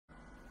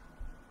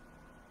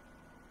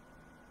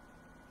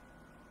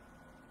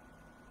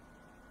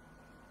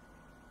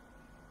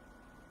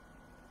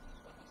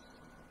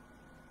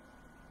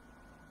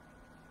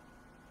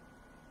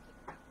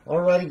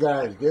Alrighty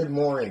guys, good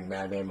morning.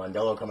 Madman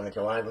Mondello coming at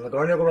you live from the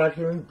Garden Garage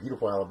here in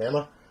beautiful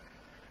Alabama.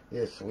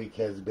 This week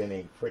has been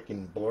a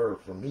freaking blur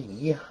for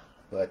me,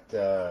 but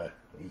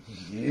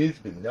it's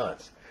been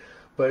nuts.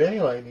 But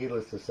anyway,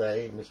 needless to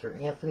say,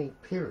 Mr. Anthony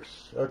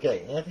Pierce.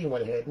 Okay, Anthony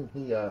went ahead and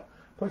he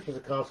purchased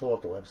a console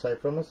off the website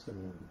from us.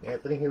 And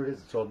Anthony, here it is.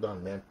 It's all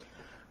done, man.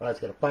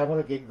 It's got a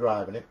 500 gig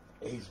drive in it,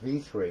 Ace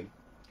V3.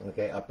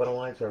 Okay, up on the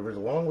line servers,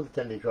 along with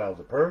the 10-day trials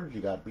of Purge.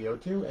 You got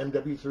BO2,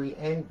 MW3,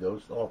 and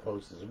Ghost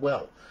offhosts as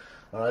well.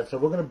 Alright, so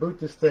we're going to boot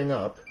this thing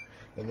up,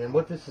 and then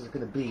what this is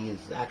going to be is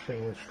actually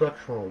an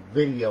instructional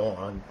video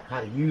on how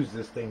to use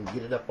this thing, get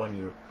it up on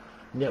your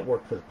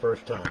network for the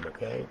first time,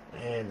 okay?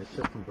 And the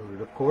system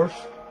booted, of course.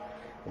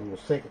 We will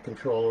sync a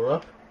controller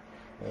up,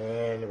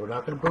 and we're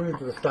not going to boot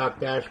into the stock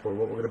dashboard.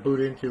 What we're going to boot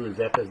into is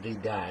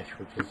FSD Dash,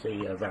 which is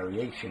a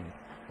variation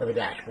of a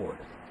dashboard,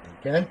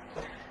 okay?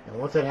 And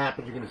once that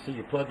happens, you're going to see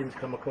your plugins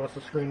come across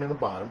the screen on the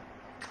bottom.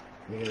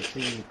 You're going to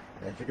see,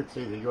 as you can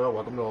see, that you are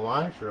welcome to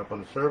Alliance. You're up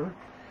on the server.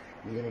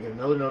 You're going to get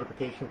another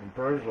notification from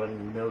Purge letting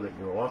you know that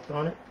you're off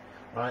on it.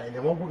 And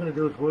then what we're going to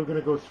do is we're going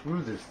to go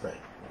through this thing.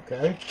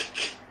 Okay?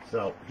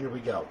 So, here we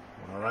go.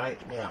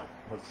 Alright, now,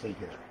 let's see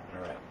here.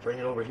 Alright, bring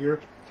it over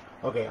here.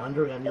 Okay,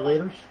 under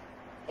emulators.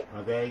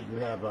 Okay, you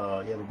have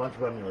a bunch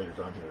of emulators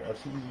on here.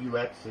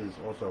 FCEUX is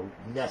also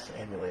NES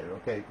emulator,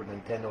 okay, for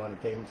Nintendo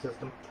Entertainment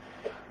System.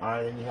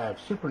 Alright, then you have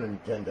Super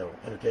Nintendo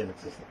Entertainment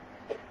System.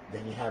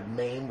 Then you have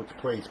MAME, which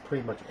plays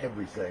pretty much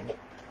everything.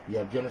 You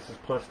have Genesis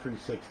Plus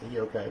 360,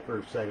 okay,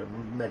 for Sega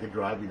Mega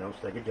Drive,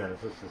 Sega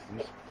Genesis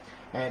systems.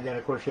 And then,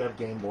 of course, you have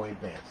Game Boy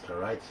Advanced,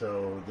 alright?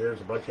 So, there's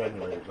a bunch of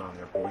emulators on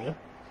there for you.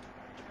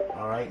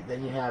 Alright,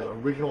 then you have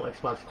original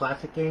Xbox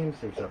Classic games.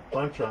 There's a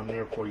bunch on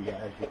there for you,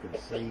 as you can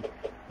see,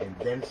 and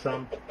then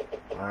some.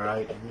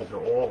 Alright, and these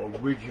are all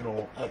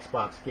original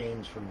Xbox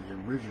games from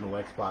the original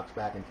Xbox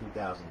back in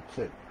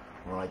 2002.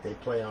 Alright, they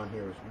play on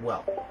here as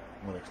well.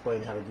 I'm going to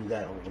explain how to do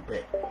that in a little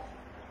bit.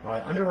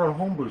 Alright, under our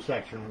homebrew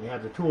section, we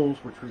have the tools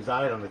which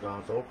reside on the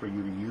console for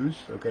you to use,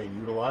 okay,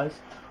 utilize.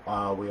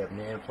 We have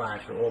NAND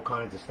flash, all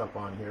kinds of stuff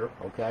on here,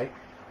 okay.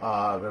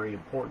 Very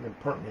important and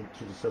pertinent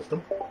to the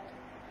system.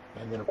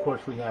 And then, of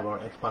course, we have our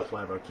Xbox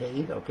Live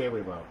Arcade, okay. We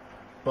have a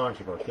bunch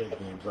of arcade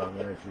games on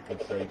there, as you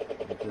can see.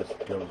 It just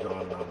goes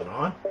on and on and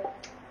on.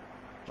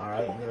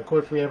 Alright, and then, of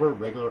course, we have our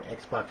regular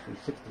Xbox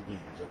 360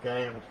 games,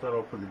 okay. I'm going to start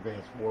off with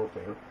Advanced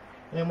Warfare.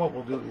 And what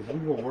we'll do is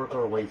we will work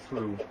our way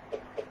through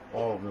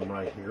all of them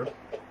right here.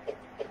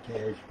 Okay,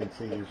 as you can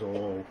see, there's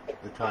all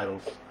the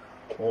titles,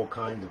 all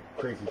kinds of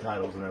crazy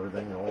titles and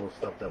everything, and all the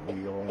stuff that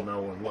we all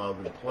know and love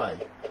and play.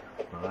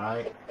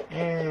 Alright,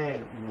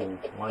 and we'll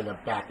wind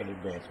up back in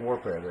Advanced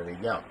Warfare. There you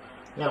go.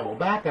 Now, we'll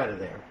back out of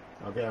there.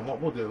 Okay, and what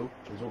we'll do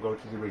is we'll go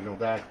to the original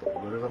dashboard.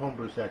 We'll go to the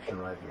homebrew section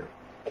right here.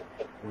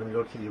 We're going to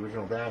go to the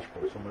original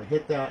dashboard. So I'm going to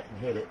hit that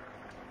and hit it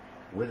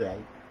with A.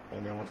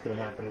 And then what's going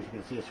to happen is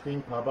you can see a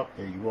screen pop up.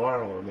 There you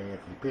are. Now,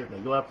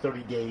 you'll have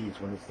 30 days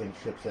when this thing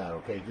ships out,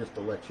 okay, just to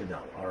let you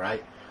know, all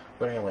right?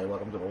 But anyway,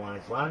 welcome to the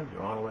Alliance Live.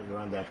 You're on it. You're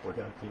on dashboard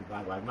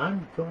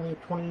 17559. Currently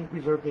have 28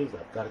 reserve days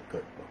left. Got it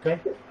good, okay?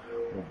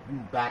 We'll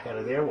back out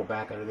of there. We'll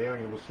back out of there,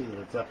 and you will see that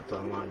it's up. It's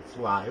on Alliance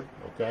Live,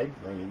 okay?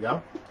 There you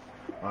go.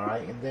 All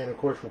right, and then, of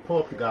course, we'll pull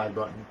up the guide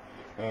button.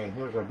 And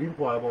here's our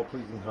beautiful eyeball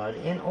pleasing HUD.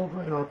 And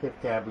over in our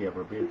fifth tab, we have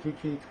our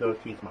BO2 cheats,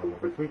 Ghost cheats, Modern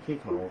Warfare 3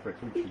 cheats, Modern Warfare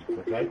 2 cheats,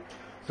 okay?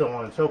 So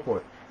on and so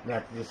forth. Now,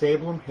 to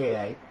disable them, hit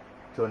A.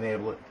 To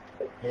enable it,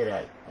 hit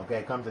A. Okay,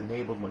 it comes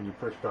enabled when you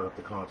first start up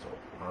the console,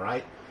 all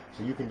right?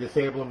 So you can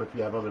disable them if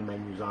you have other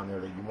menus on there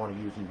that you want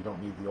to use and you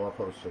don't need the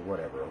offhosts or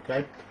whatever,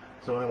 okay?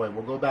 So anyway,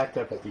 we'll go back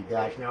to FSD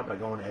Dash now by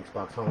going to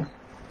Xbox Home.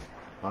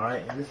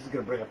 Alright, and this is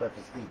going to bring up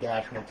FSD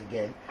Dash once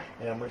again.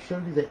 And I'm going to show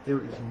you that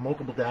there is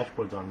multiple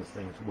dashboards on this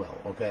thing as well,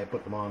 okay? I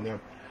put them on there.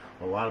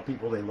 A lot of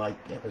people, they like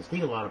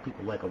FSD. A lot of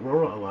people like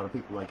Aurora. A lot of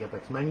people like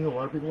FX Menu. A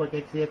lot of people like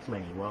XDX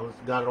Menu. Well,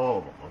 it's got all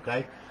of them,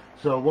 okay?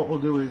 So what we'll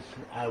do is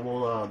I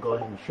will go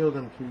ahead and show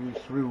them to you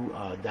through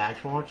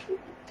Dash Launch.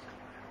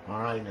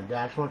 Alright, and the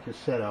Dash Launch is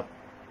set up.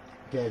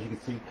 Okay, as you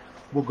can see,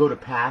 we'll go to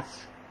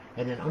Paths.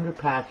 And then under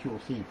Paths, you will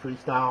see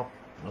Freestyle.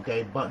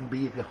 Okay, button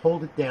B. If you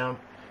hold it down,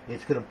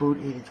 it's going to boot.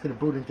 It's going to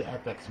boot into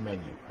FX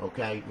Menu.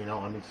 Okay,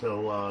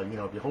 so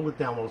if you hold it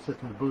down while the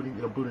system is booting,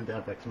 it'll boot into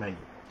FX Menu.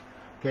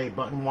 Okay,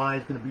 button Y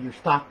is going to be your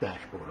stock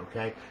dashboard.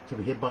 Okay, so if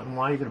you hit button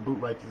Y, you're going to boot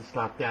right to the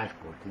stock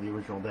dashboard, to the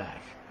original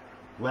dash.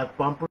 Left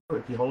bumper,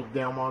 if you hold it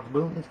down while it's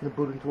booting, it's going to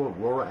boot into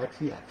Aurora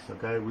XEX.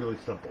 Okay, really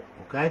simple.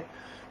 Okay,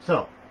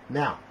 so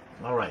now,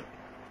 all right,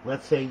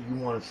 let's say you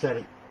want to set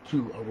it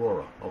to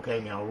Aurora. Okay,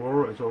 now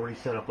Aurora is already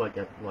set up like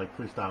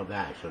Freestyle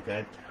Dash.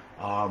 Okay.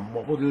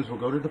 What we'll do is we'll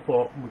go to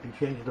default, and we can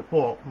change the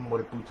default and what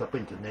it boots up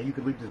into. Now, you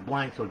can leave this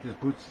blank, so it just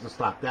boots to the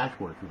stock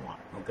dashboard if you want,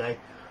 okay?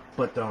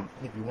 But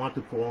if you want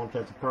to, for all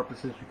intents and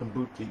purposes, you can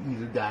boot to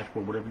either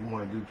dashboard, whatever you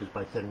want to do, just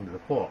by setting the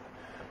default.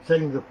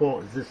 Setting the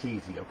default is this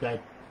easy, okay?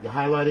 You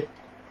highlight it,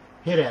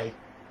 hit A,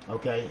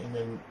 okay, and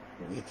then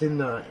it's in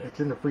the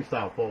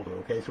freestyle folder,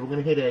 okay? So we're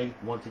going to hit A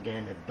once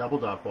again at the double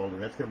dot folder.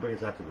 That's going to bring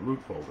us out to the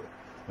root folder.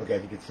 Okay,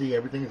 as you can see,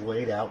 everything's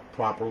laid out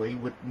properly,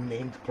 with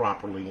named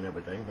properly and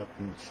everything,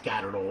 nothing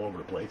scattered all over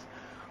the place.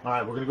 All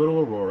right, we're going to go to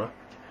Aurora,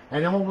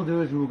 and then what we'll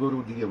do is we will go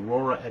to the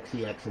Aurora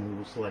XEX, and we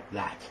will select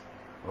that.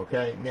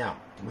 Okay, now,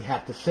 we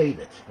have to save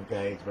it,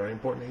 okay? It's very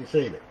important that you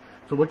save it.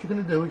 So what you're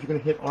going to do is you're going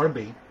to hit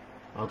RB,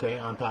 okay,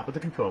 on top of the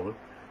controller,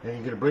 and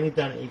you're going to bring it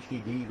down to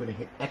HDD, you're going to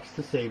hit X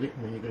to save it,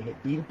 and then you're going to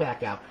hit B to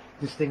back out.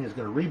 This thing is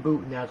going to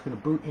reboot, and now it's going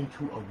to boot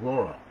into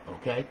Aurora,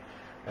 okay?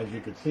 As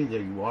you can see,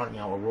 there you are.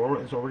 Now, Aurora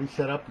is already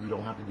set up. You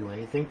don't have to do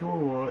anything to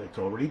Aurora. It's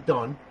already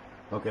done,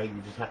 okay?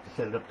 You just have to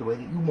set it up the way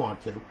that you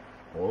want to.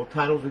 All the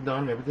titles are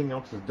done. Everything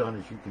else is done,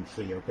 as you can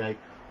see, okay?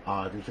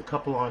 There's a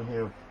couple on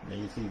here. Now,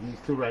 you see these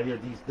two right here.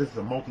 This is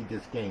a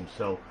multi-disc game,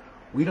 so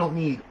we don't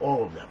need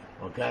all of them,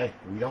 okay?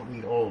 We don't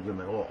need all of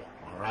them at all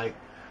right?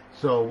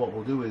 So what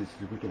we'll do is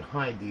we can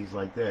hide these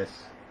like this.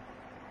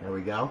 There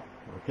we go,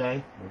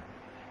 okay?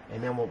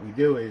 And then what we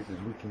do is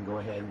we can go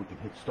ahead, we can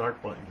hit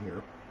start button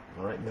here.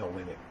 All right, no, wait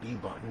a minute, B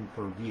button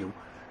for view.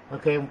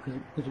 Okay,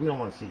 because we don't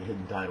want to see the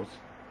hidden titles.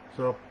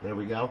 So there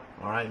we go.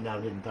 All right, now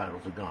the hidden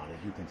titles are gone,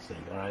 as you can see.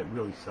 All right,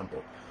 really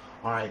simple.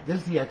 All right, this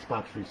is the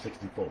Xbox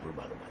 360 folder,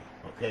 by the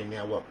way. Okay,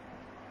 now look.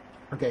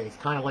 Okay, it's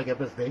kind of like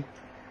FSD.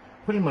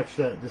 Pretty much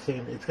the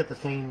same. It's got the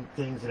same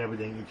things and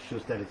everything. It's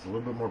just that it's a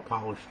little bit more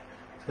polished.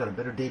 It's got a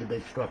better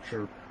database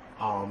structure.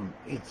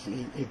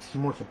 It's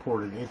more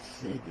supported.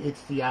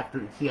 It's the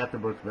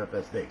afterbirth of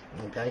FSD.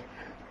 Okay,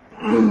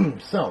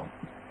 so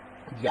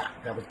yeah,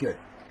 that was good.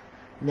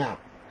 Now,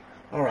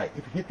 all right,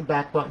 if you hit the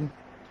back button,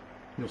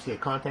 you'll see a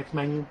context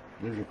menu.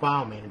 There's your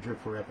file manager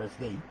for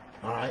FSD.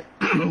 All right,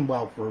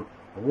 well, for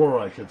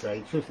Aurora, I should say.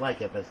 It's just like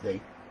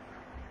FSD.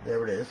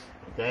 There it is.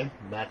 Okay,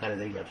 back out of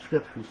there. You have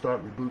scripts,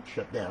 restart, reboot,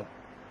 shut down.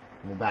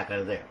 And we're back out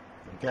of there.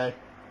 Okay,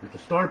 with the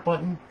start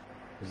button,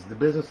 this is the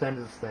business end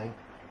of this thing.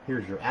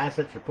 Here's your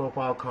assets, your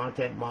profile,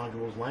 content,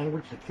 modules,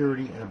 language,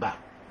 security, and about.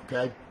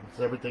 Okay, it's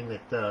everything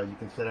that you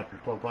can set up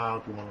your profile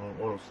if you want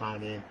to auto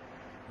sign in.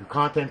 Your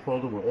content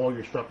folder where all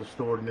your stuff is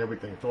stored and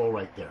everything. It's all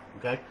right there.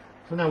 Okay,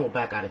 so now we're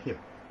back out of here.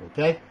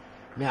 Okay,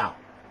 now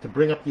to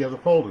bring up the other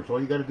folders,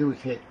 all you got to do is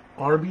hit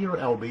RB or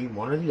LB,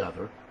 one or the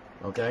other.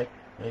 Okay.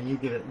 And you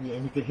get it,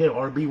 and you can hit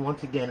RB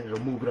once again, and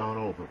it'll move it on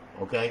over,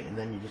 okay? And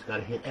then you just got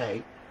to hit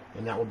A,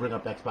 and that will bring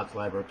up Xbox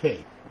Live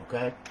Arcade,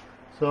 okay?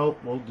 So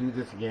we'll do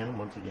this again,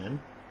 once again,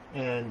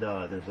 and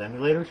there's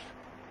emulators,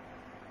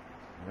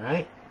 all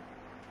right?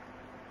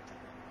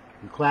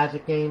 Your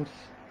classic games,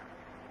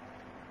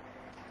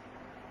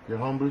 your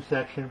homebrew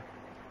section,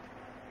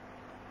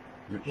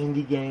 your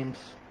indie games,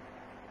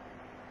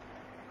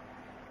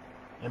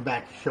 and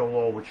back to show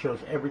all, which shows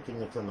everything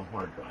that's on the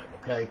hard drive,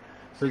 okay?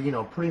 So, you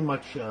know, pretty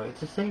much,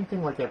 it's the same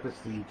thing like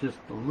FSD, just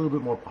a little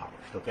bit more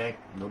polished, okay?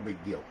 No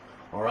big deal.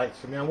 All right,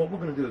 so now what we're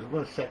going to do is we're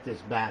going to set this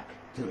back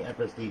to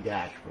FSD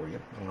dash for you,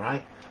 all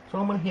right? So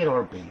I'm going to hit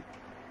RB.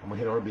 I'm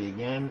going to hit RB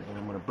again, and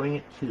I'm going to bring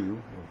it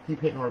to,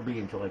 keep hitting RB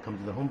until I come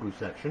to the homebrew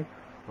section.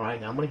 All right,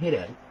 now I'm going to hit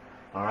A.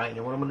 All right,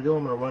 and what I'm going to do,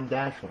 I'm going to run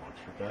dash launch,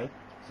 okay?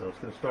 So it's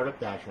going to start up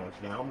dash launch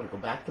now. I'm going to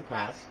go back to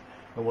pass,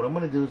 and what I'm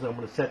going to do is I'm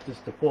going to set this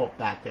default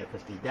back to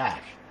FSD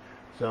dash.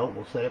 So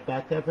we'll set it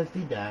back to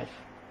FSD dash,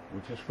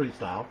 which is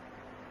freestyle.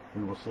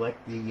 We will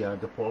select the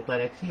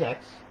default.xex.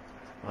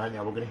 All right,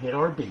 now we're going to hit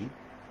RB, and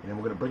then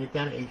we're going to bring it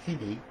down to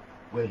HCD.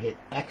 We're going to hit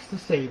X to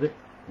save it.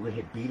 We're going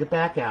to hit B to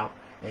back out.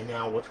 And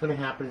now what's going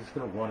to happen is it's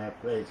going to run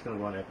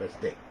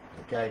FSD.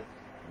 Okay,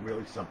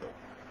 really simple.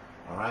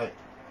 All right,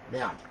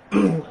 now,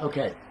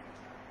 okay,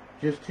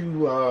 just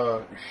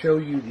to show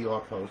you the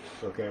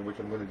offhosts, okay, which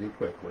I'm going to do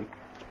quickly.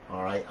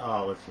 All right,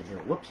 let's see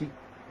here. Whoopsie.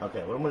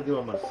 Okay, what I'm going to do,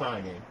 I'm going to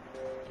sign in.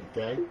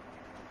 Okay,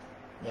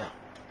 now.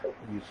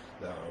 Use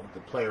the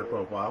player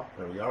profile.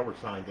 There we are. We're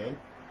signed in.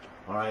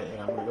 All right, and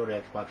I'm going to go to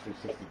Xbox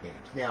 360 games.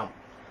 Now,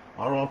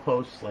 our off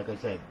hosts, like I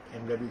said,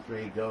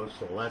 MW3, Ghost,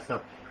 all that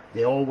stuff,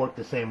 they all work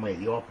the same way.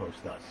 The off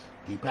host does.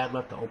 D-pad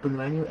left to open the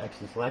menu, X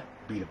to select,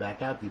 B to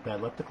back out,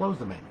 D-pad left to close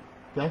the menu.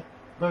 Okay,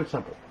 very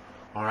simple.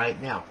 All right,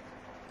 now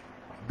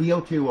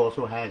BO2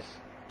 also has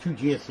two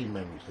GSC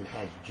menus. It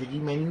has jiggy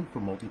menu for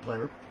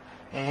multiplayer,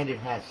 and it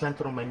has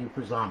sentinel menu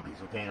for zombies.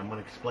 Okay, I'm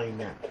going to explain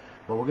them.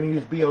 But we're going to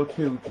use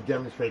BO2 to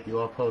demonstrate the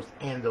off-host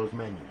and those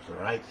menus,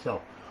 all right?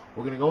 So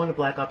we're going to go into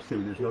Black Ops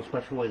 2. There's no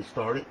special way to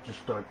start it. Just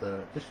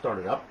start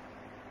it up.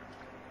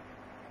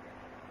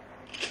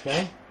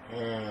 Okay,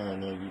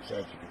 and as you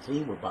can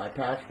see, we're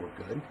bypassed.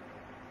 We're good.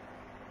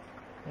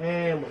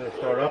 And we're going to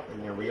start up,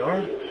 and there we are.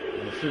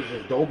 And as soon as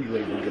this Dolby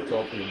label gets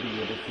off, we'll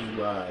be able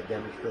to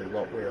demonstrate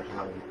what, where,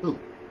 how, and who.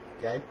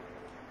 Okay?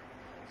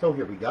 So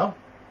here we go.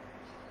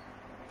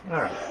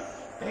 All right,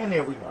 and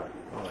there we are.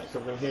 All right, so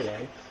we're going to hit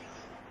A.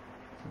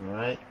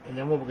 Alright, and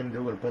then what we're going to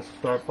do, we're going to press the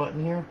start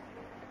button here.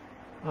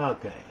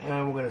 Okay,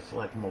 and we're going to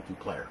select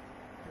multiplayer.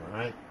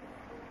 Alright.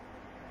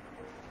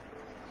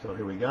 So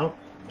here we go.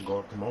 We'll go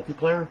up to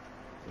multiplayer.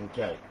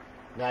 Okay.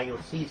 Now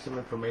you'll see some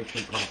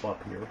information pop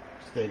up here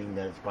stating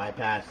that it's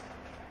bypassed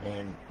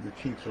and the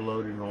cheats are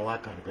loaded and all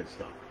that kind of good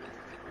stuff.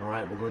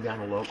 Alright, we'll go down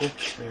to local.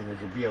 And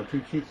there's a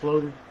BO2 cheats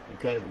loaded.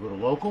 Okay, we'll go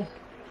to local.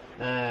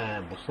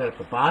 And we'll set up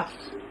the bots.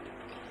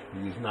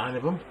 We'll use 9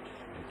 of them.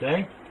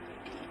 Okay?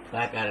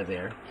 Back out of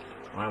there.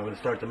 Alright, we're going to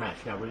start the match.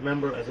 Now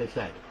remember, as I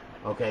said,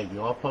 okay, the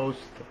off-host,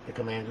 the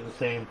commands are the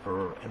same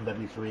for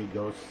MW3,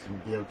 Ghosts,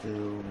 and DO2,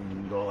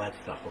 and all that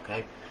stuff,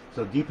 okay?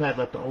 So D-pad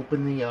left to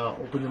open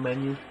the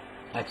menu,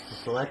 X to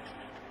select,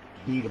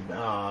 B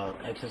to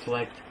X to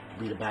select,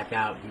 B to back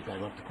out,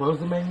 D-pad left to close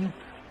the menu.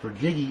 For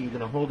jiggy, you're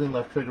going to hold in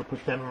left trigger,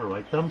 push down on the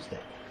right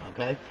thumbstick,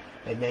 okay?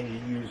 And then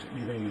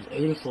you're going to use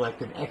A to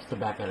select and X to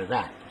back out of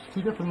that. It's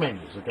two different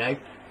menus, okay?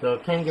 So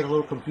it can get a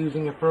little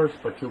confusing at first,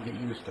 but you'll get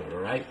used to it,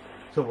 alright?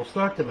 So we'll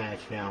start the match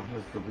now.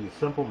 This will be a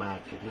simple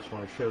match. I just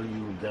want to show you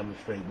and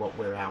demonstrate what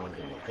we're how and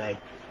do, okay?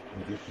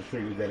 And just to show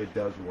you that it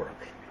does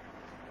work.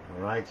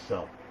 Alright,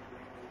 so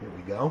here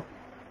we go.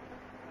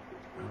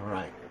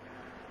 Alright.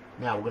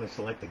 Now we're going to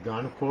select the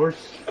gun, of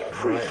course.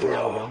 Alright,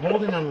 now we're going to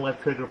hold in on the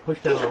left trigger, push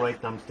down on the right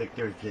thumbstick,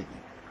 there's jiggy.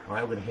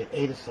 Alright, we're going to hit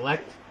A to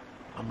select.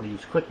 I'm going to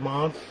use quick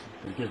mods.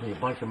 It gives me a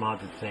bunch of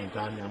mods at the same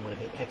time. Now I'm going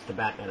to hit X to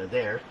back out of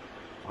there.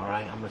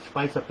 Alright, I'm going to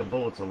spice up the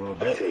bullets a little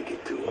bit.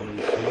 I'm going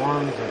to use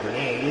swarms and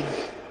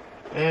grenades.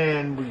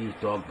 And we'll use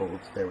dog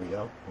bullets. There we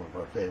go. One of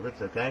our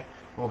favorites, okay?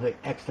 We'll hit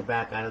X to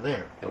back out of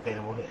there. Okay,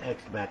 and we'll hit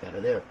X to back out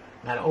of there.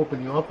 Now to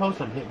open the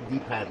off-host, I'm hitting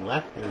D-pad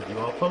left. There's the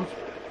off-host.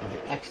 I'm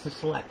going to hit X to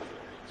select.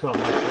 So I'm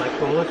going to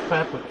select all this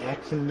crap with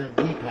X and the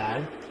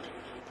D-pad.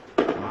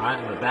 Alright,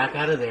 I'm going to back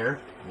out of there.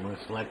 I'm going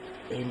to select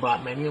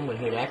aimbot menu. I'm going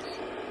to hit X.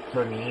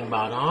 Turn the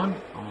aimbot on.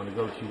 I'm going to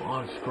go to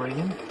on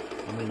screen.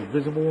 I'm going to use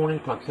visible warning,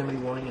 proximity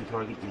warning, and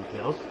target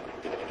details.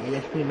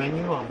 ESP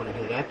menu, I'm going to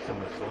hit X. I'm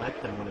going to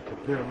select. I'm going to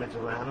put pyramids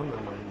around them.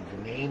 I'm going to use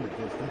the name, the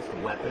distance,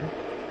 the weapon,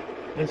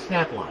 and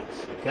snap lines.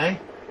 Okay?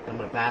 I'm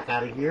going to back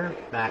out of here,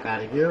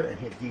 and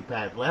hit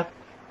D-pad left.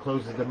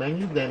 Closes the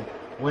menu. Then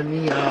when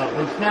the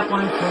snap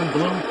lines turn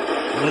blue,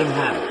 let them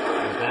have it.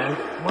 Okay?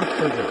 Works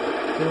pretty good.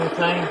 See what I'm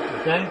saying?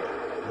 Okay?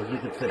 As you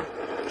can see.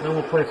 Then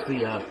we'll press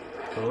the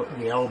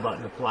L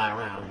button to fly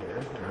around here.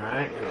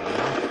 Alright, here we go.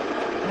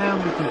 Now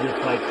we can just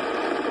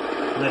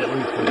let it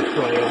loose and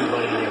destroy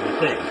everybody and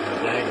everything.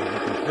 Okay, as you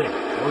can see.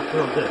 Works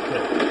real good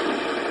too.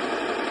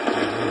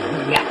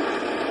 Yeah.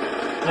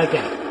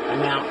 Okay.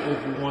 Now if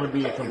you want to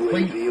be a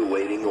complete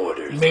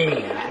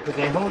maniac,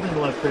 okay, hold in the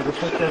left trigger,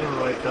 push down on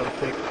the right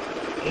thumbstick,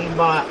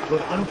 aimbot, go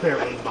to unfair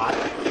aimbot,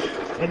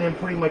 and then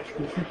pretty much you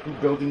can shoot through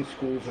buildings,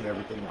 schools, and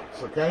everything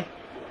else. Okay?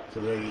 So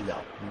there you go.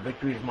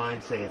 Victory is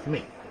mine, saith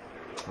me.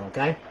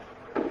 Okay?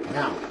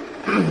 Now,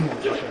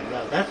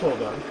 now that's all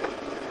done.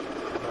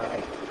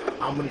 Alright,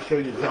 I'm going to show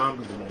you the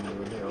zombies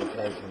menu in here,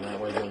 okay? So that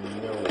way then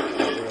you know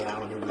what how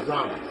to do the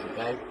zombies,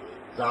 okay?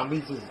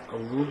 Zombies is a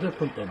little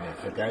different than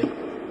this, okay?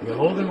 You're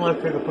holding the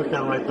left trigger, push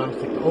down the right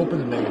thumbstick to open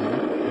the menu,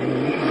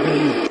 and you're going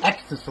to use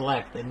X to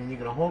select, and then you're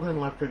going to hold in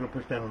the left trigger,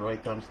 push down the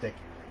right thumbstick,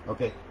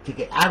 okay, to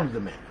get out of the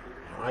menu.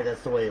 Alright,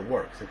 that's the way it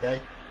works, okay?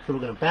 So we're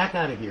going to back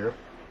out of here,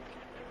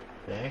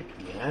 okay?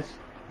 Yes.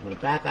 I'm going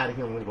to back out of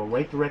here. We're going to go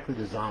right directly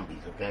to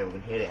zombies, okay? We're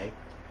going to hit A.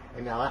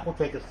 And now that will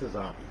take us to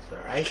zombies,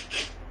 alright?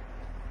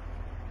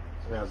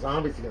 So now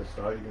zombies are going to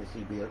start. You're going to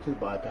see BO2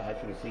 bypass.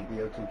 You're going to see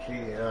BO2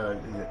 cheat,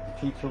 the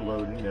cheats are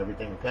loading and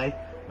everything, okay?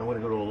 I'm going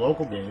to go to a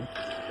local game,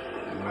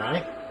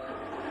 alright?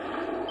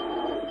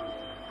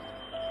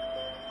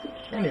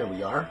 And here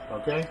we are,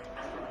 okay?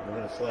 We're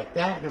going to select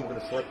that, and then we're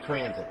going to select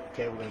transit,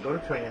 okay? We're going to go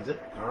to transit,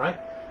 alright?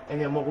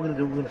 And then what we're going to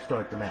do, we're going to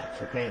start the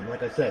match, okay? And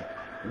like I said,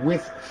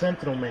 with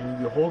sentinel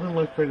menu, you hold in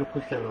left trigger,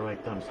 push down the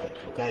right thumbstick,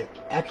 okay?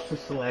 X to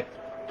select,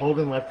 hold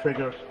in left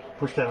trigger,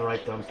 push down the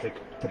right thumbstick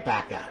to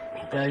back out,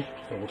 okay?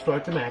 So we'll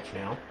start the match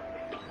now,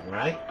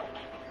 alright?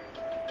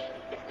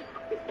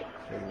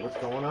 See what's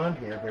going on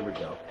here. Here we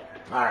go.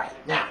 Alright,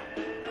 now,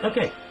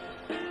 okay.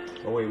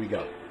 Away we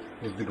go.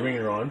 Here's the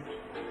greener on.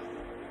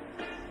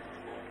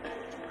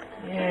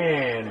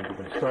 And we're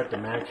going to start the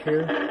match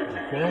here,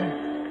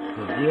 okay?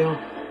 Good deal.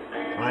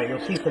 Alright, you'll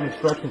see some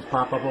instructions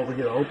pop up over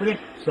here to open it.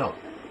 So,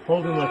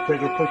 hold in left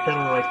trigger, push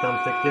down the right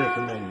thumbstick, there's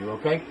the menu,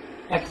 okay?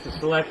 X to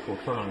select, we'll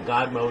turn on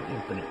God mode,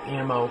 infinite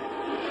ammo,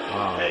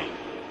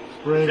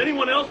 sprint,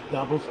 anyone else?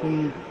 double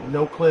speed,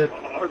 no clip.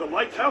 Are the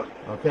lights out?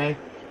 Okay,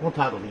 we'll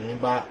toggle the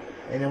aimbot.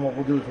 And then what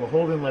we'll do is we'll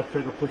hold in left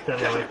trigger, push down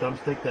the right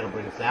thumbstick, that'll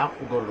bring us out.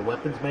 We'll go to the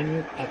weapons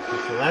menu, X to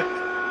select.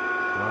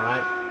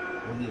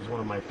 Alright, we'll use one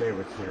of my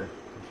favorites here,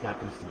 which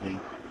happens to be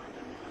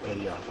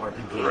a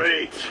RPG.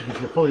 Great.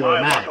 Because you're fully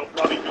automatic.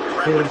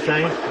 See what I'm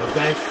saying?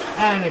 Okay?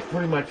 And it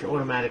pretty much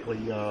automatically,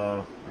 you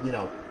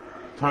know,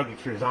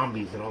 targets your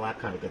zombies and all that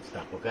kind of good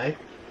stuff, okay?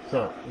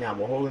 So, now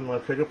we'll hold in the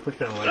left trigger, push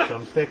down the right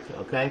thumbstick,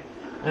 okay?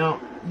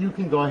 Now, you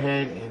can go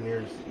ahead and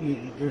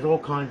there's all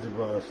kinds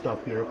of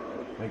stuff here.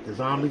 Like the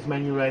zombies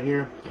menu right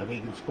here. I mean,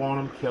 you can spawn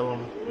them, kill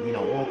them, you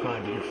know, all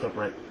kinds of good stuff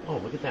right. Oh,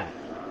 look at that.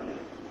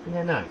 Isn't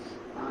that nice?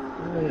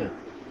 Oh,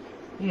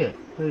 yeah,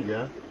 there you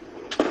go.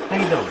 How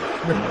you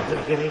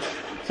doing?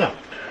 So,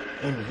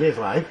 end of his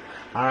life.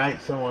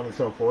 Alright, so on and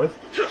so forth.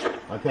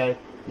 Okay,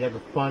 you have the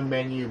fun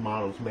menu,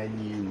 models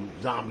menu,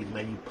 zombies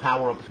menu,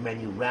 power-ups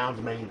menu,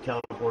 rounds menu,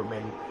 teleport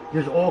menu.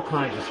 There's all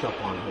kinds of stuff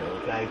on here,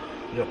 okay?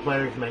 You have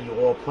players menu,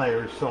 all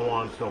players, so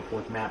on and so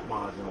forth, map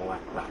mods and all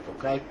that crap,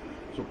 okay?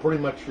 So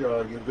pretty much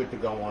you're good to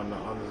go on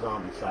the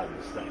zombie side of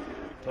this thing.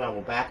 So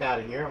we'll back out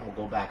of here and we'll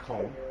go back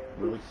home.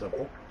 Really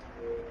simple.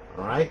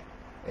 All right.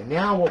 And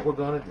now what we're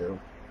going to do,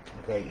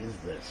 okay, is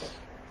this.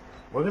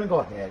 We're going to go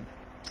ahead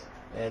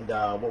and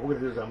what we're going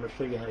to do is I'm going to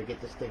show you how to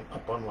get this thing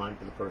up online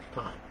for the first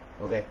time.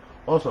 Okay.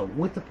 Also,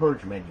 with the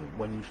Purge menu,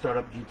 when you start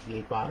up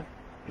GTA 5,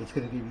 it's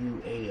going to give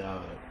you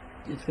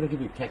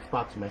a text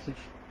box message,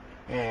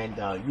 and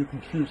you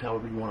can choose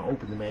however you want to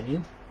open the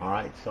menu. All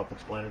right, it's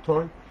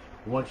self-explanatory.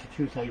 Once you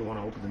choose how you want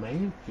to open the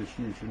menu, just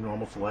use your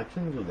normal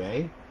selections of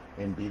A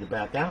and B to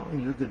back out,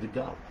 and you're good to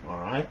go. All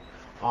right.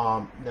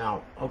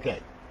 Now,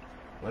 okay.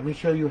 Let me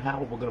show you how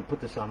we're going to put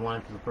this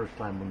online for the first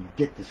time when you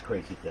get this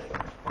crazy thing.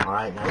 All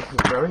right, now this is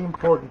very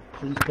important.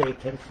 Please pay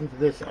attention to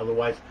this.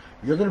 Otherwise,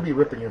 you're going to be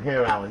ripping your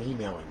hair out and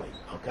emailing me,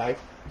 okay?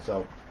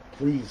 So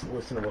please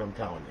listen to what I'm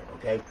telling you,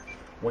 okay?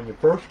 When you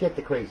first get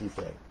the crazy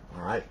thing,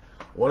 all right,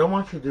 what I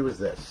want you to do is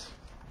this,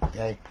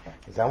 okay?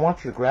 Is I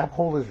want you to grab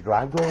hold of this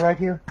drive door right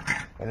here,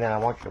 and then I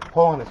want you to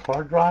pull on this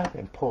hard drive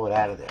and pull it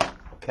out of there,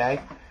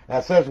 okay? Now,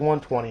 it says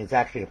 120. It's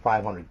actually a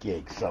 500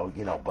 gig, so,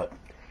 you know, but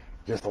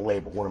just a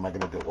label. What am I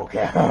going to do?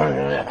 Okay.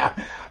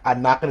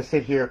 I'm not going to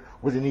sit here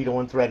with a needle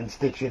and thread and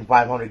stitch in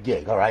 500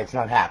 gig. All right. It's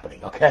not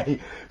happening.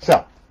 Okay.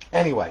 So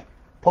anyway,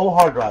 pull a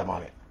hard drive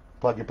on it.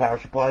 Plug your power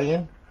supply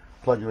in.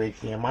 Plug your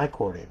HDMI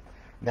cord in.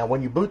 Now,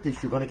 when you boot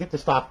this, you're going to get the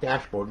stock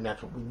dashboard, and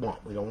that's what we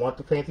want. We don't want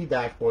the fancy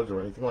dashboards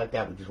or anything like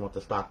that. We just want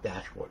the stock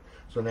dashboard.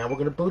 So now we're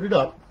going to boot it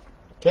up.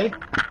 Okay.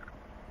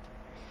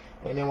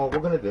 And then what we're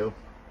going to do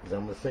is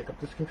I'm going to sync up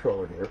this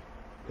controller here.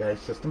 Okay.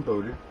 System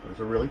booted. It's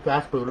a really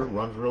fast booter.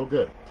 Runs real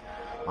good.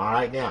 All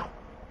right, now,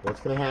 what's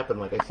going to happen,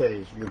 like I said,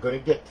 is you're going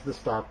to get to the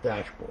stock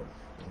dashboard,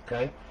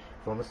 okay?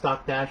 From the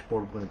stock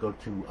dashboard, we're going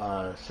to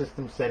go to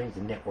System Settings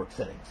and Network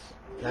Settings,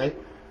 okay?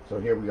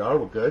 So here we are,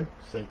 we're good.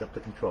 Synced up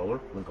the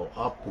controller. We're going to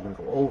go up, we're going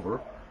to go over,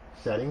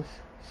 Settings,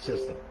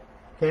 System,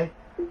 okay?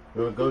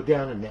 We're going to go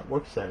down to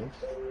Network Settings,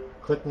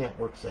 click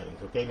Network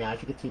Settings, okay? Now,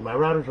 as you can see, my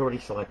router's already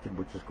selected,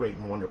 which is great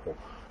and wonderful.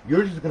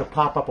 Yours is going to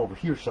pop up over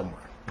here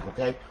somewhere,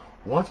 okay?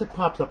 Once it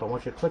pops up, I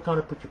want you to click on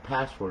it, put your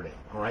password in,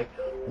 all right?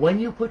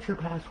 When you put your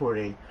password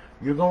in,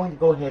 you're going to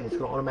go ahead and it's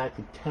going to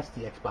automatically test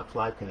the Xbox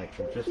Live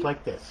connection, just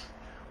like this,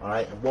 all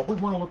right? And what we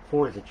want to look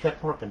for is a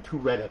check mark and 2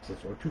 red X's,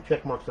 or 2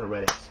 check marks and a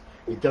red X.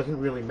 It doesn't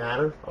really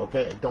matter,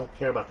 okay? I don't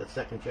care about the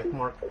second check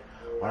mark,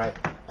 all right?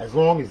 As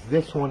long as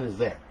this one is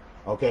there,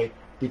 okay?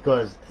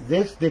 Because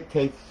this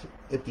dictates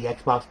if the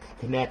Xbox can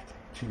connect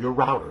to your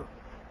router.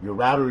 Your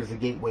router is the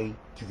gateway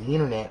to the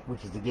internet,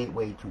 which is the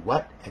gateway to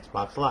what?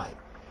 Xbox Live.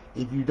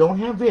 If you don't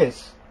have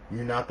this,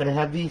 you're not going to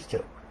have these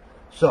two.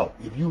 So,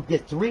 if you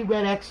get 3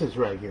 red X's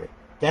right here,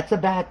 that's a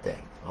bad thing,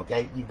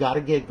 okay? You got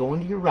to go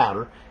into your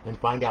router and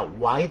find out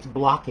why it's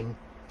blocking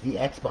the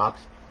Xbox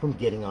from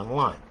getting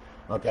online,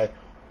 okay?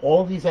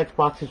 All these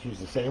Xboxes use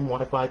the same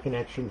Wi-Fi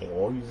connection. They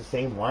all use the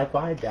same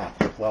Wi-Fi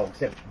adapter, well,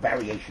 except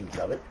variations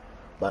of it.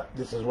 But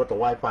this is what the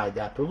Wi-Fi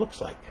adapter looks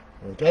like,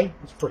 okay?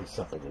 It's a pretty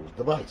simple little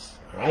device,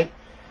 all right?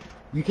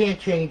 You can't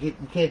change it.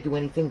 You can't do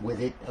anything with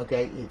it,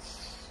 okay?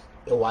 It's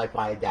a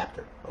Wi-Fi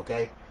adapter,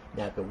 okay?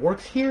 Now, if it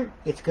works here,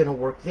 it's going to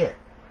work there.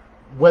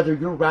 Whether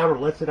your router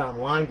lets it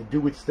online to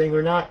do its thing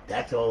or not,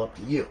 that's all up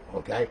to you,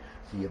 okay?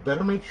 So you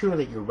better make sure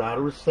that your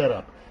router is set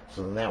up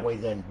so that way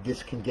then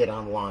this can get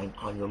online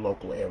on your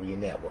local area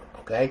network,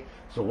 okay?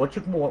 So what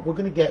we're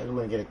going to get, we're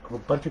going to get a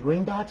bunch of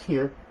green dots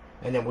here,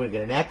 and then we're going to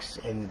get an X,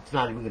 and it's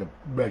not even going to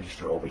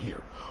register over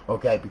here,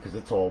 okay? Because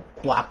it's all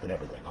blocked and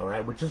everything, all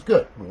right? Which is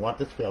good. We want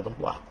this failed and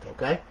blocked,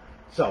 okay?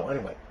 So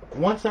anyway,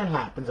 once that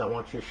happens, I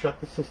want you to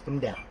shut the system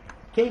down,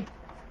 okay?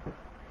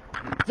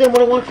 Then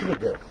what I want you to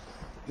do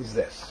is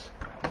this,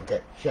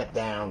 okay? Shut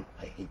down.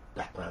 I hate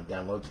background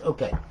downloads.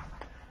 Okay.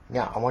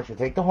 Now, I want you to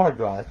take the hard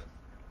drive.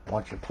 I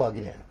want you to plug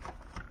it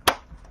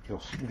in.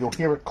 You'll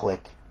hear it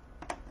click.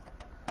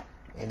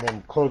 And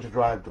then close the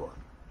drive door.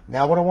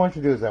 Now, what I want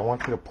you to do is I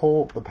want you to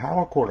pull the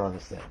power cord on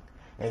this thing.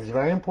 And it's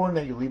very important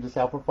that you leave this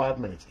out for 5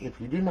 minutes. If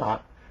you do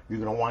not, you're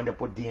going to wind up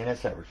with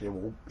DNS errors.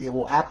 It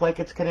will act like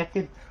it's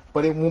connected,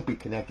 but it won't be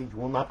connected. You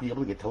will not be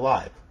able to get to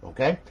live,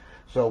 okay?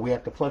 So we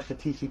have to flush the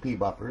TCP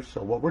buffers.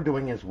 So what we're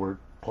doing is we're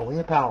pulling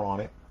the power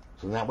on it,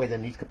 so that way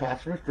then these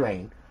capacitors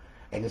drain,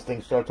 and this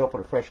thing starts off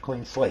with a fresh,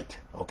 clean slate,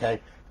 okay?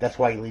 That's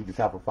why you leave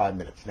this out for 5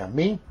 minutes. Now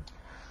me,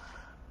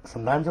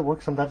 sometimes it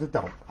works, sometimes it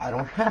don't. I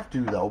don't have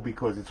to, though,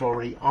 because it's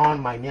already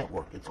on my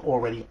network. It's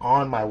already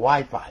on my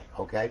Wi-Fi,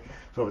 okay?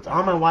 So if it's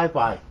on my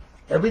Wi-Fi,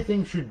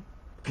 everything should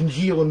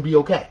congeal and be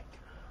okay.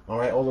 All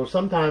right, although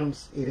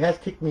sometimes it has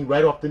kicked me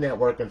right off the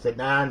network and said,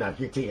 nah,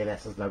 your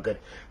DNS is no good.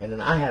 And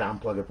then I had to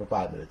unplug it for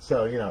 5 minutes.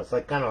 So, you know, it's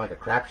like kind of like a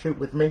crapshoot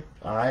with me,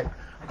 all right?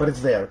 But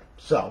it's there.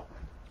 So,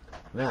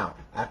 now,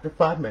 after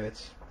 5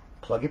 minutes,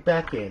 plug it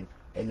back in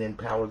and then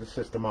power the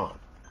system on,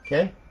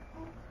 okay?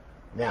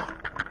 Now,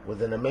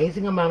 with an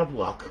amazing amount of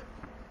luck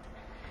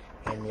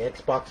and the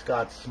Xbox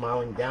gods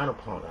smiling down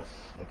upon us,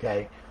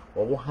 okay,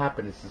 what will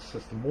happen is the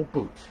system will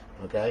boot,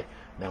 okay?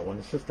 Now, when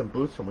the system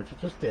boots, from which it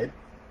just did,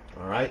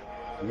 all right,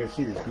 you're going to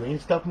see this green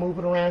stuff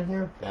moving around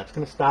here. That's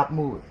going to stop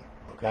moving,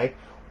 okay?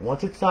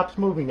 Once it stops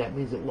moving, that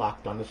means it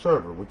locked on the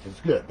server, which is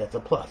good. That's a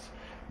plus.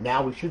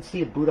 Now we should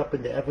see it boot up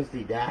into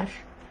FSD Dash.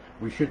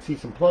 We should see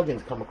some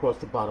plugins come across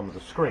the bottom of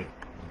the screen.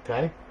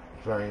 Okay?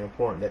 It's very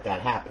important that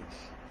that happens.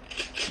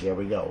 There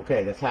we go.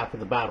 Okay, that's half of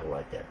the battle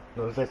right there.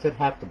 Notice I said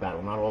half the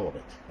battle, not all of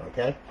it.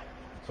 Okay?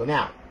 So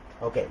now,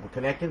 okay, we're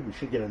connected. We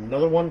should get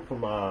another one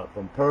from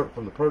the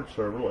Purge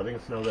server, letting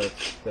us know that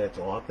that's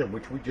off,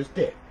 which we just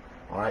did.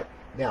 All right.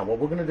 Now, what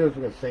we're going to do is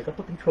we're going to sync up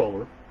the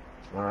controller.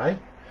 All right.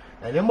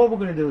 And then what we're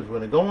going to do is we're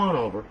going to go on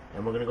over,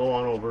 and we're going to go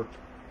on over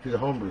to the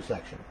homebrew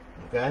section.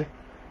 Okay.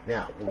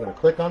 Now we're going to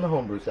click on the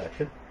homebrew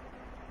section,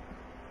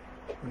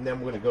 and then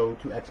we're going to go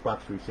to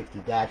Xbox 360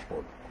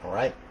 dashboard. All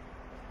right.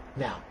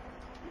 Now,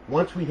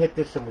 once we hit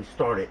this and we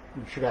start it,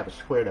 we should have a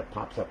square that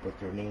pops up with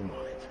your name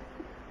on it,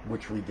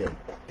 which we do.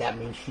 That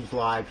means she's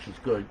live, she's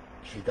good,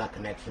 she's got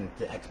connection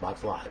to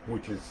Xbox Live,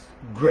 which is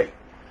great.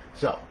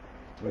 So,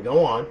 we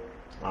go on,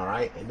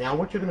 alright, and now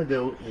what you're going to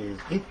do is,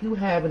 if you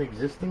have an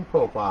existing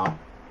profile,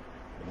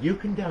 you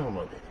can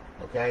download it,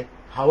 okay?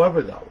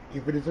 However, though,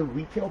 if it is a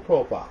retail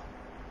profile,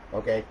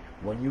 okay,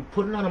 when you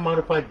put it on a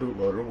modified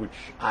bootloader,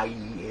 which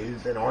i.e.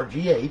 is an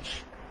RGH,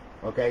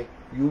 okay,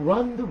 you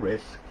run the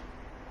risk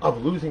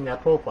of losing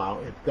that profile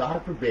if,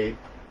 God forbid,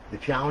 the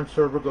challenge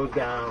server goes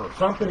down, or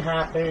something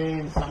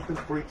happens, something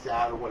freaks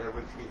out, or whatever.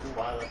 It's getting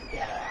wild.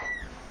 Get out.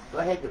 Go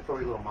ahead, you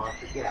furry little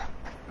monster. Get out.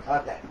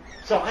 Okay.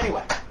 So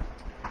anyway,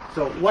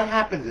 so what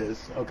happens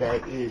is,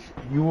 okay, is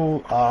you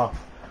will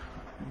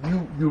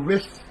you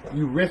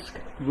risk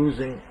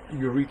losing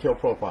your retail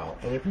profile,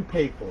 and if you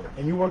paid for it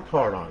and you worked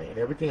hard on it and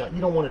everything else,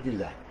 you don't want to do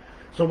that.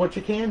 So what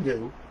you can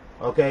do,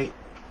 okay,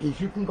 is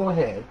you can go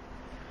ahead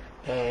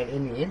and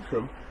in the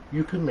interim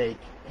you can make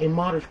a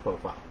modders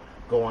profile.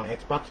 Go on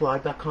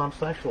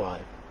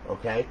xboxlive.com/live,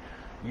 okay?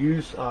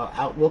 Use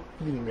Outlook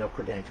for the email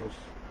credentials.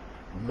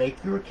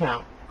 Make your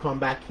account. Come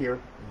back here.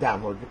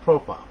 Download your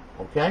profile,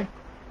 okay?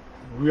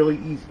 Really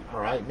easy,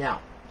 all right?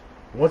 Now,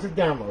 once it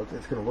downloads,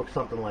 it's going to look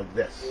something like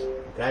this,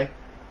 okay?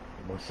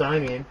 We'll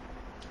sign in.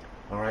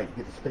 All right, you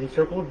get the spinning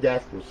circle of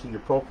death. You'll see your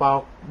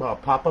profile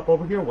pop up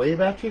over here,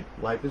 wave at you.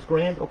 Life is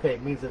grand. Okay,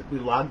 it means that we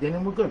logged in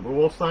and we're good. We're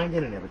all signed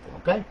in and everything,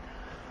 okay?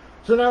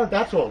 So now that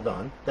that's all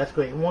done, that's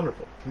great and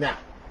wonderful. Now,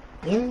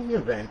 in the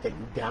event that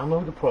you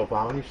download the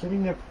profile and you're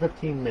sitting there for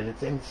 15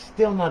 minutes and it's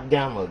still not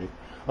downloaded,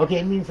 okay,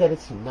 it means that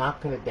it's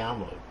not going to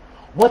download.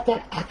 What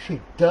that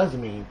actually does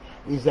mean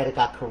is that it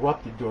got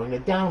corrupted during the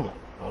download,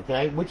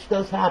 okay, which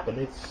does happen.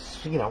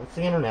 It's, you know, it's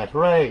the internet,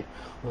 hooray.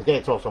 Okay,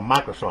 it's also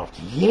Microsoft,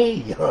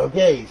 yay,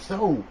 okay.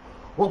 So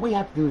what we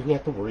have to do is we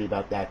have to worry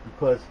about that,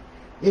 because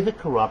if it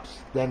corrupts,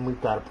 then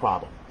we've got a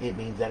problem. It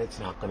means that it's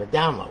not going to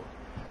download.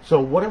 So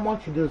what I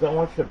want you to do is I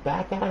want you to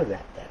back out of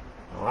that then,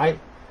 all right?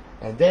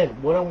 And then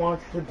what I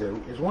want you to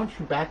do is once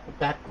you go ahead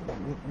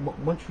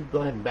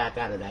and back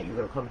out of that, you're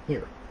going to come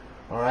here,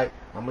 all right?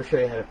 I'm going to show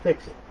you how to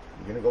fix it.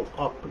 You're going to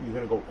go up, you're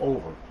going to go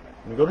over.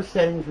 You're going to go to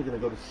settings, you're going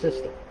to go to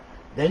system.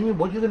 Then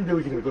what you're going to do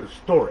is you're going to go to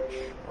storage,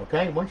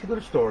 okay? Once you go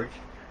to storage,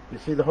 you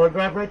see the hard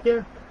drive right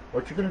there?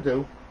 What you're going to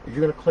do is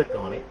you're going to click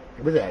on it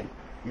with A.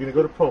 You're going to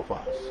go to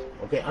profiles,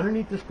 okay?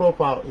 Underneath this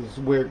profile is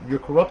where your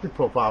corrupted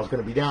profile is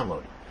going to be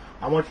downloaded.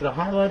 I want you to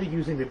highlight it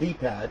using the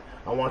D-pad.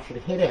 I want you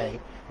to hit A,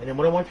 and then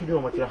what I want you to do,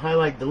 I want you to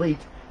highlight delete,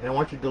 and I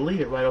want you to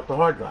delete it right off the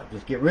hard drive.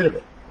 Just get rid of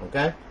it,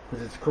 okay?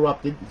 Because it's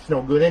corrupted. It's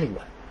no good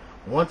anyway.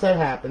 Once that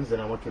happens,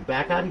 then I want you to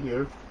back out of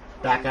here,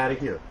 back out of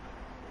here,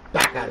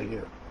 back out of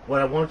here.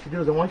 What I want you to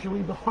do is I want you to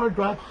leave the hard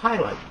drive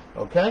highlighted,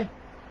 okay?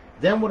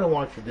 Then what I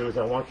want you to do is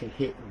I want you to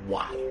hit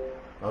Y,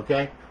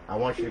 okay? I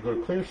want you to go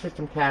to clear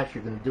system cache.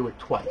 You're going to do it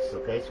twice,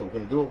 okay? So we're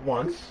going to do it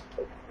once.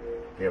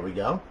 There we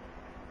go.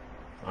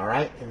 All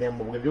right, and then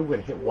what we're going to do, we're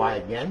going to hit Y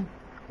again.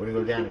 We're going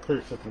to go down to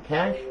clear system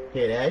cache,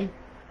 hit A.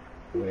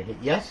 We're going to hit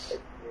yes,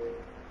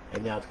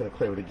 and now it's going to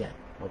clear it again.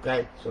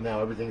 Okay, so now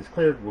everything is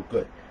cleared. We're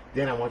good.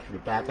 Then I want you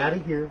to back out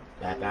of here,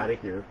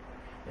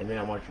 and then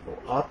I want you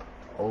to go up,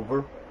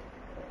 over,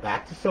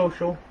 back to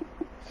social,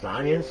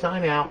 sign in,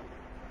 sign out,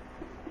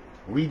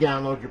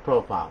 re-download your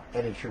profile,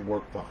 and it should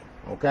work fine.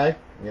 Okay,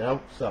 you know,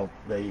 so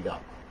there you go.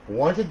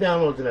 Once it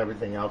downloads and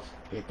everything else,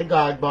 hit the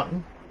guide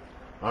button.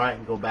 All right,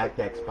 and go back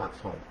to Xbox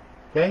Home.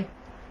 Okay,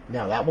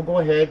 now that will go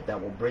ahead,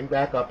 that will bring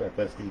back up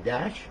FSD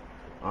Dash,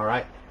 all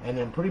right, and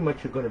then pretty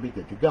much you're going to be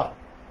good to go,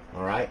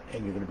 all right,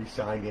 and you're going to be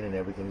signed in and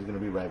everything's going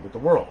to be right with the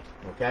world,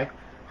 okay.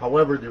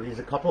 However, there is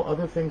a couple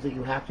other things that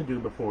you have to do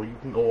before you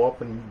can go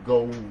up and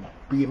go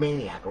be a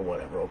maniac or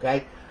whatever,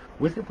 okay.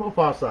 With your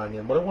profile signed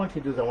in, what I want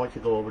you to do is I want you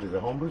to go over to the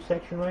homebrew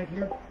section right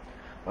here,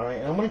 all right,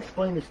 and I'm going to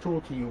explain this tool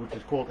to you, which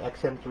is called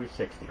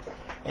XM360.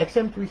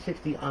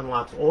 XM360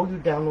 unlocks all your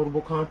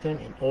downloadable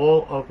content and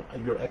all of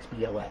your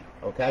XBLA,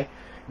 okay?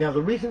 Now,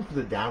 the reason for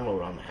the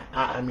download on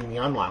that, the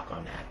unlock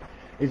on that,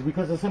 is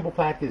because the simple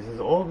fact is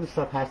all of this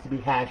stuff has to be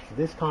hashed to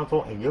this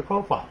console and your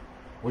profile,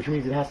 which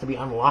means it has to be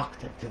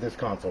unlocked to this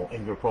console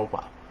and your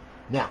profile.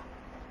 Now,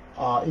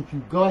 if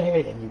you go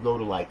ahead and you go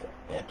to like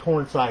a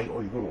torrent site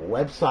or you go to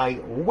a website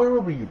or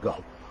wherever you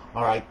go,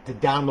 all right, to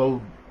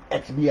download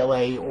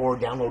XBLA or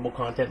downloadable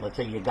content. Let's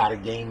say you got a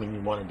game and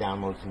you want to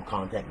download some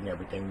content and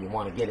everything. You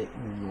want to get it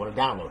and you want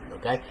to download it,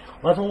 okay?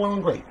 Well, that's all well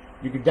and great.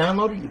 You can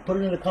download it, you put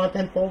it in the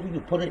content folder, you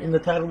put it in the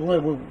title,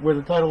 where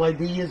the title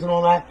ID is and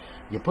all that.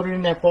 You put it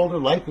in that folder,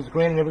 life is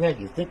grand and everything.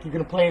 You think you're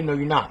going to play it, no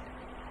you're not.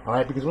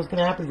 Alright, because what's going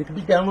to happen is it can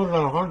be downloaded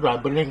on a hard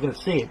drive, but it ain't going to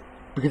see it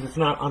because it's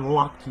not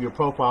unlocked to your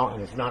profile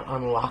and it's not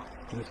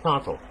unlocked to this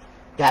console.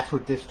 That's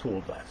what this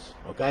tool does,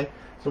 okay?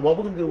 So what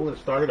we're going to do, we're going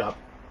to start it up,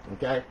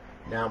 okay?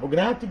 Now, we're going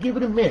to have to give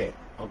it a minute,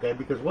 okay?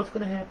 Because what's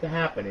going to have to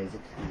happen is,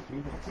 excuse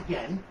me once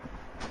again,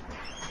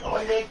 go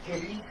ahead,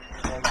 kitty.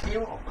 Thank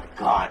you. Oh, my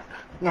God.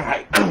 All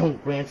right.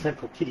 Grand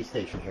Central Kitty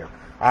Station here.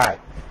 All right.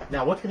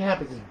 Now, what's going to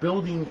happen is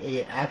building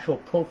an actual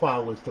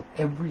profile list of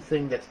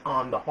everything that's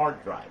on the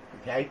hard drive,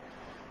 okay?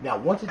 Now,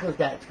 once it does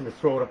that, it's going to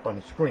throw it up on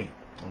the screen,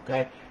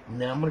 okay?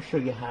 Now, I'm going to show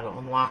you how to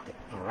unlock it,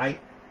 all right?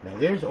 Now,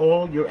 there's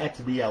all your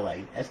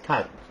XBLA as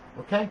titles,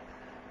 okay?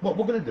 What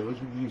we're going to do is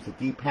we use the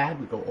D-pad.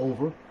 We go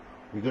over.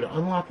 We go to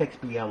unlock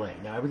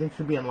XBLA. Now, everything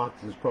should be unlocked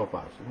to this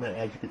profile. So,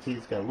 as you can see,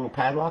 it's got a little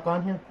padlock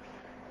on here.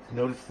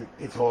 Notice that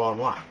it's all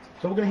unlocked.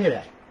 So we're going to hit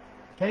A.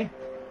 Okay?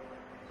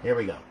 Here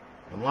we go.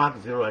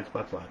 Unlock 0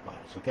 Xbox Live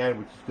files. Okay?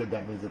 Which is good.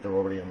 That means that they're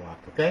already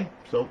unlocked. Okay?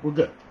 So we're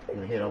good. We're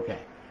going to hit OK.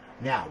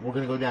 Now, we're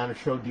going to go down to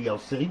show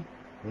DLC.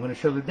 We're going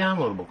to show the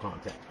downloadable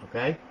content.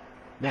 Okay?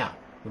 Now,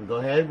 we're going to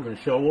go ahead. We're going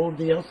to show all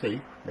the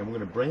DLC. Then we're going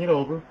to bring it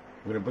over.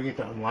 We're going to bring it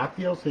to unlock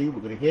DLC.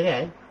 We're going to hit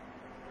A.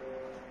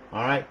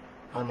 Alright?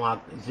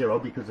 Unlock 0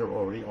 because they're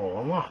already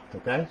all unlocked.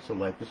 Okay? So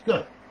life is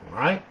good.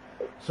 Alright?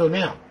 So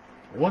now,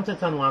 once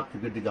it's unlocked,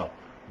 you're good to go.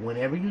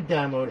 Whenever you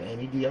download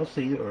any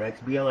DLC or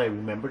XBLA,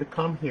 remember to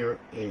come here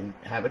and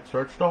have it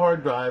search the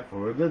hard drive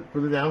for the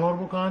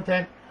downloadable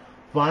content,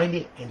 find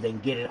it, and then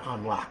get it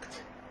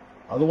unlocked.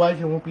 Otherwise,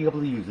 you won't be able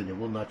to use it. It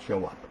will not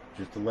show up,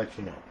 just to let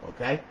you know,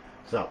 okay?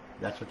 So,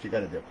 that's what you got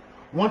to do.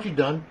 Once you're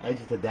done,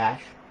 exit the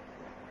dash,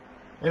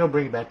 and it'll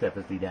bring you back to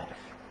FSD dash,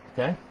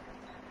 okay?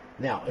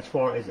 Now, as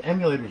far as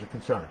emulators are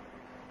concerned,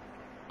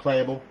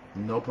 playable,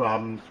 no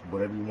problems,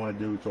 whatever you want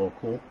to do, it's all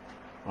cool.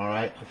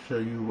 Alright, I'll show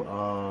you,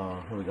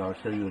 here we go, I'll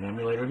show you an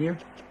emulator here,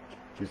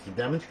 just to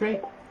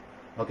demonstrate.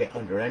 Okay,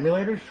 under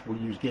emulators, we'll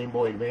use Game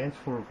Boy Advance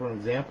for an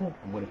example.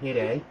 I'm going to hit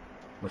A, I'm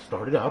going to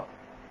start it up.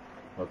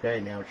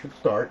 Okay, now it should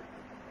start,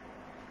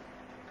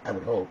 I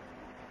would hope.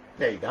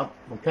 There you go,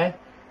 okay?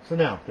 So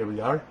now, there we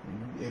are,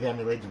 it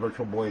emulates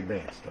Virtual Boy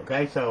Advanced,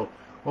 okay? So,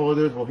 all we'll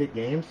do is we'll hit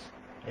games,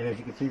 and as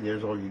you can see,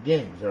 there's all your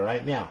games,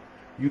 alright? Now,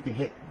 you can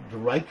hit the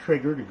right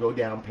trigger to go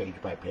down page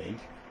by page.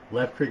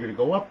 Left trigger to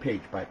go up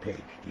page by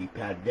page.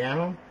 D-pad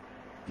down,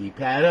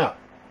 D-pad up.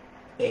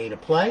 A to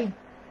play,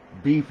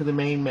 B for the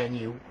main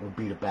menu, or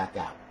B to back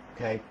out.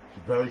 Okay?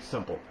 It's very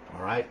simple.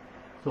 Alright?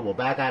 So we'll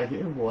back out of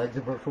here, we'll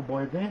exit Virtual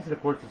Boy Advance, and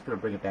of course it's going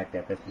to bring it back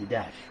to FSD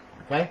dash.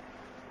 Okay?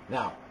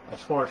 Now,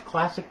 as far as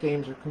classic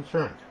games are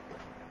concerned,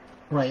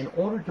 right, in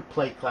order to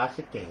play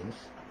classic games,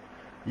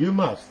 you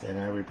must, and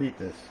I repeat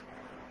this,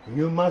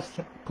 you must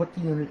put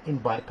the unit in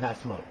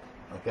bypass mode.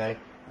 Okay?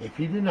 If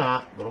you do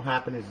not, what'll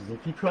happen is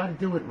if you try to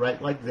do it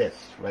right like this,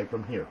 right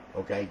from here,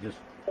 okay, just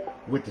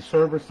with the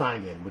server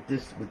signed in, with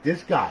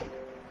this guide.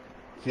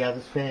 See how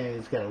this fan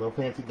is got a little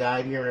fancy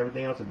guide here and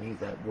everything else? It means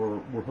that we're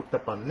hooked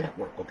up on the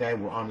network, okay?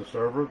 We're on the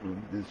server,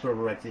 the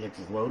server XEX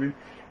is loaded,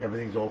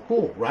 everything's all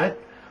cool, right?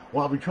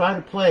 While we try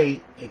to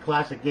play a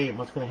classic game,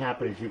 what's going to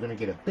happen is you're going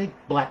to get a big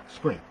black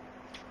screen.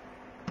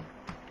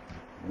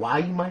 Why,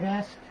 you might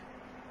ask?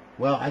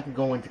 Well, I could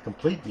go into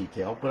complete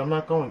detail, but I'm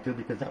not going to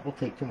because that will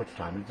take too much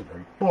time. It's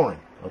very boring,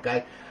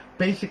 okay?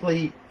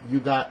 Basically, you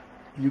got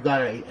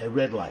a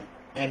red light,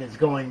 and it's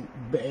going,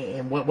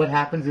 and what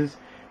happens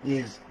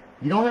is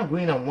you don't have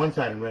green on one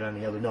side and red on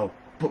the other. No,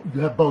 but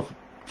you have both,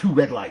 two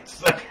red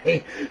lights,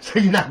 okay? So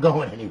you're not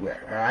going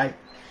anywhere, all right?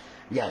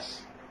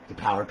 Yes, the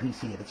power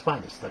PC at its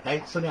finest,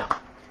 okay? So now,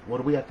 what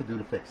do we have to do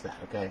to fix that,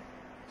 okay?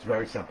 It's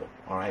very simple,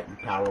 all right? We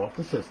power off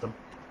the system,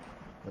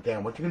 okay?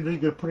 And what you're going to do,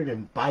 you're going to put it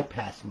in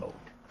bypass mode.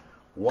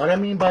 What I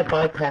mean by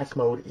bypass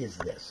mode is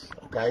this,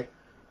 okay?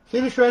 See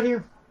this right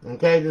here?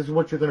 Okay, this is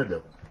what you're going to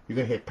do. You're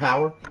going to hit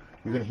power.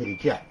 You're going to hit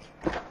eject.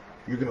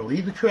 You're going to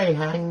leave the tray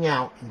hanging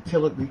out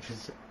until it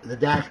reaches the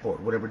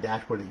dashboard, whatever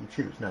dashboard that you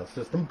choose. Now,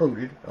 system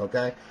booted,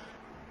 okay?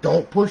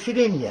 Don't push it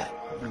in yet.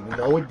 Even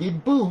though it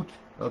did boot,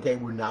 okay,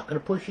 we're not going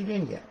to push it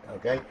in yet,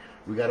 okay?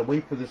 We got to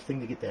wait for this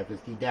thing to get to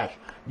FSD dash.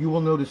 You will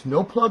notice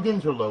no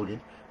plugins are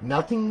loaded.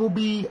 Nothing will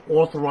be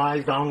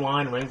authorized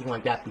online or anything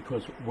like that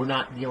because we're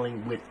not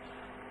dealing with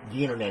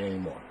the internet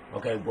anymore.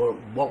 Okay,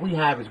 what we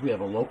have is we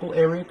have a local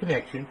area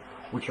connection,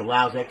 which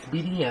allows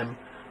XBDM,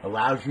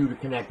 allows you to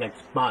connect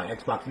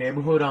Xbox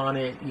Neighborhood on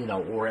it, you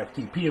know, or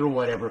FTP or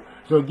whatever.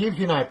 So it gives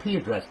you an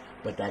IP address,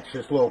 but that's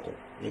just local.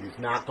 It is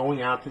not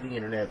going out to the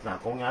internet. It's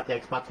not going out to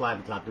Xbox Live.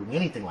 It's not doing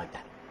anything like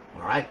that.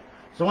 All right.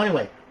 So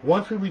anyway,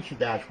 once we reach the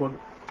dashboard,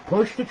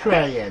 push the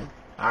tray in.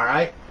 All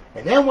right.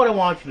 And then what I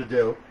want you to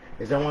do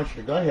is I want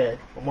you to go ahead.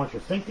 I want you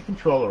to sync the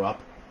controller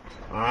up.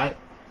 All right.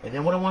 And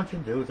then what I want you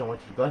to do is I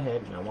want you to go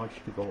ahead and I want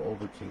you to go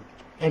over to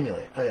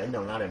emulate.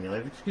 No, not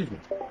emulate. Excuse me.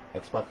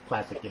 Xbox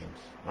Classic Games.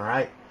 All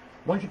right.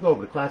 Once you go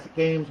over to Classic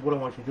Games, what I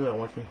want you to do, I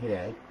want you to hit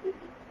A.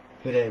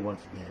 Hit A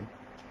once again.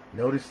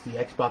 Notice the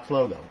Xbox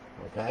logo.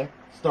 Okay.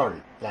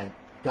 Started. Thank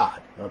God.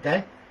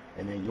 Okay.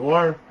 And there you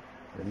are.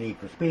 The Need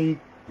for Speed.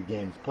 The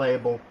game's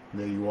playable.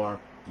 There you are.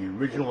 The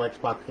original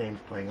Xbox game's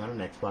playing on an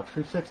Xbox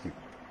 360.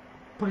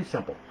 Pretty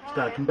simple. It's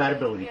got a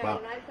compatibility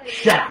file.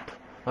 Shut up!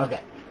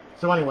 Okay.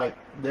 So anyway,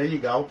 there you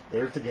go.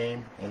 There's the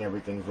game, and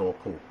everything's all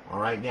cool.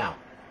 Alright, now,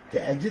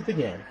 to exit the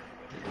game,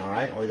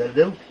 alright, all you gotta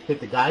do, hit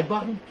the guide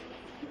button,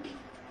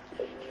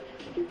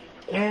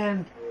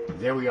 and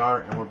there we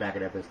are, and we're back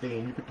at FSD,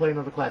 and you can play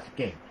another classic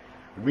game.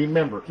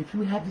 Remember, if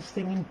you have this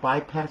thing in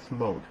bypass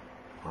mode,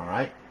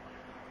 alright,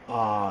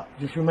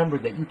 just remember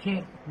that you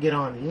can't get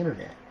on the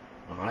internet,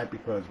 alright,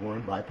 because we're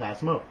in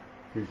bypass mode.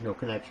 There's no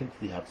connection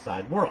to the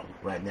outside world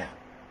right now.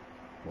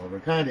 Well,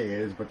 there kind of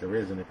is, but there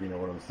isn't, if you know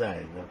what I'm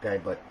saying,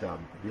 okay? But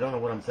if you don't know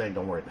what I'm saying,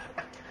 don't worry about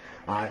it,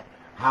 alright?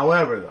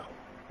 However,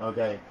 though,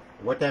 okay,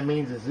 what that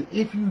means is that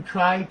if you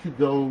try to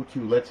go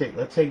to, let's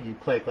say you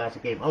play a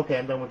classic game, okay,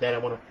 I'm done with that, I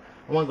want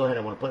to go ahead,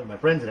 I want to play with my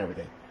friends and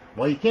everything.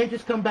 Well, you can't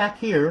just come back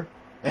here,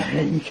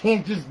 and you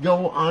can't just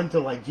go on to,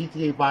 like,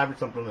 GTA 5 or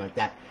something like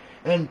that,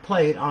 and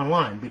play it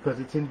online, because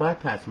it's in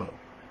bypass mode,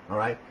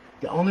 alright?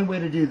 The only way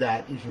to do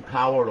that is you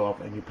power it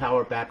off, and you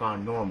power it back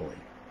on normally,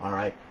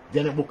 alright?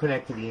 Then it will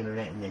connect to the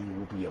internet, and then you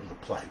will be able to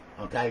play.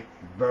 Okay?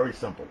 Very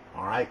simple.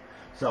 All right?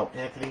 So,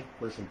 Anthony,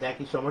 listen, thank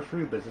you so much for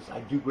your business.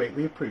 I do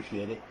greatly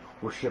appreciate it.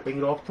 We're shipping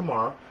it off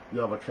tomorrow.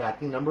 You'll have a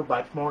tracking number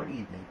by tomorrow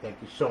evening. Thank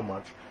you so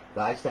much.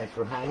 Guys, thanks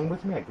for hanging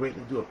with me. I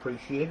greatly do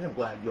appreciate it. I'm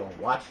glad you all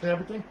watched and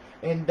everything.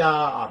 And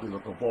I'll be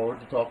looking forward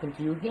to talking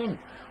to you again.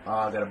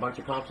 Got a bunch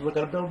of consoles I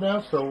got to build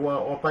now, so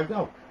off I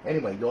go.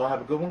 Anyway, you all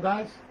have a good one,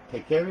 guys.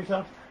 Take care of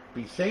yourselves.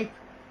 Be safe.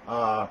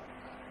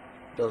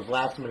 Those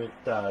last-minute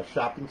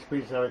shopping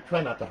sprees,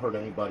 try not to hurt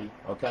anybody,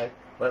 okay?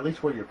 But at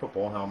least wear your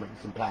football helmet and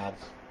some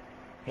pads,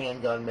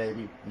 handgun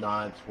maybe,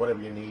 knives,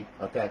 whatever you need,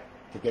 okay?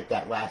 To get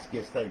that last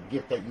gift that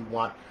you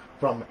want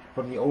from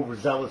the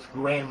overzealous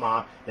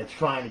grandma that's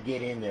trying to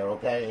get in there,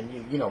 okay?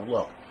 And you know,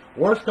 look,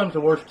 worst comes to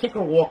worst, kick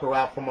her walker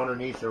out from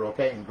underneath her,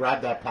 okay? And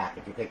grab that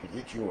package, okay? Because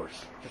it's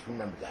yours. Just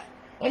remember that.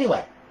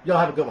 Anyway, y'all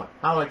have a good one.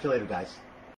 I'll let you later, guys.